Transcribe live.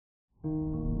Good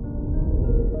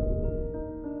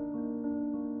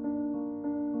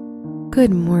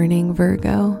morning,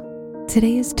 Virgo.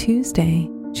 Today is Tuesday,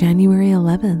 January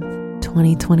 11th,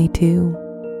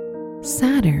 2022.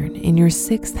 Saturn in your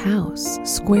 6th house,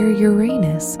 square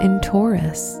Uranus in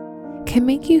Taurus, can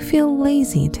make you feel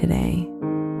lazy today,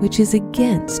 which is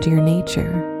against your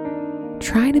nature.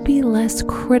 Try to be less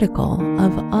critical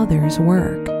of others'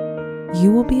 work.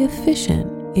 You will be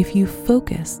efficient if you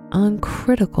focus on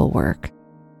critical work.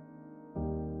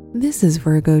 This is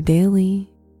Virgo Daily,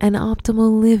 an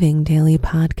optimal living daily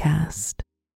podcast.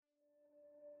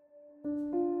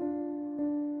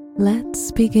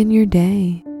 Let's begin your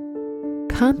day.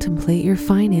 Contemplate your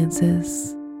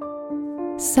finances.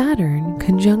 Saturn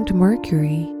conjunct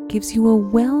Mercury gives you a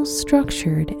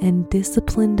well-structured and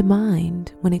disciplined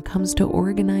mind when it comes to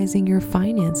organizing your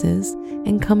finances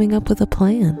and coming up with a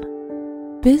plan.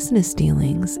 Business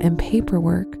dealings and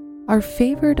paperwork are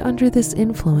favored under this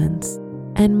influence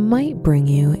and might bring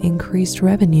you increased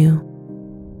revenue.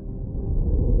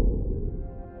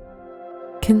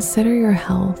 Consider your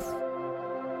health.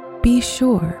 Be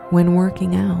sure when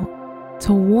working out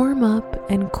to warm up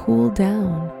and cool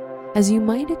down, as you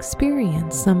might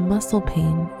experience some muscle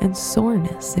pain and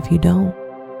soreness if you don't.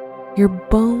 Your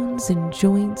bones and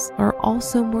joints are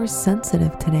also more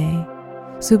sensitive today,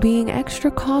 so being extra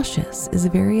cautious is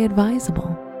very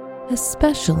advisable,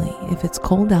 especially if it's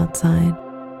cold outside.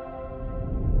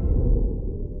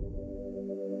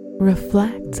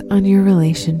 Reflect on your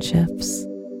relationships.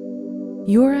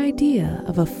 Your idea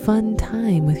of a fun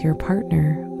time with your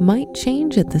partner might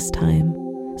change at this time,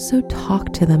 so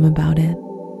talk to them about it.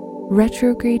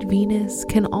 Retrograde Venus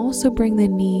can also bring the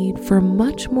need for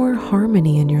much more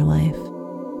harmony in your life,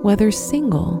 whether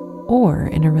single or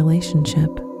in a relationship.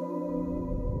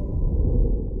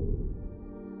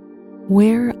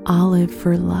 Wear olive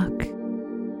for luck.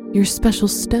 Your special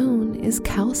stone is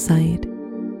calcite,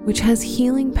 which has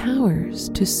healing powers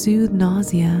to soothe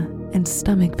nausea and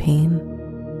stomach pain.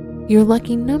 Your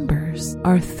lucky numbers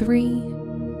are 3,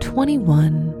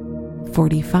 21,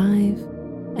 45,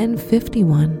 and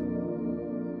 51.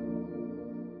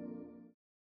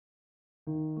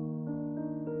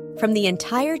 From the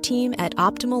entire team at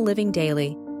Optimal Living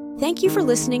Daily, thank you for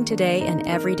listening today and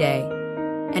every day.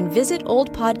 And visit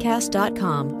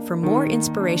oldpodcast.com for more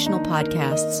inspirational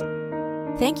podcasts.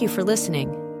 Thank you for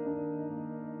listening.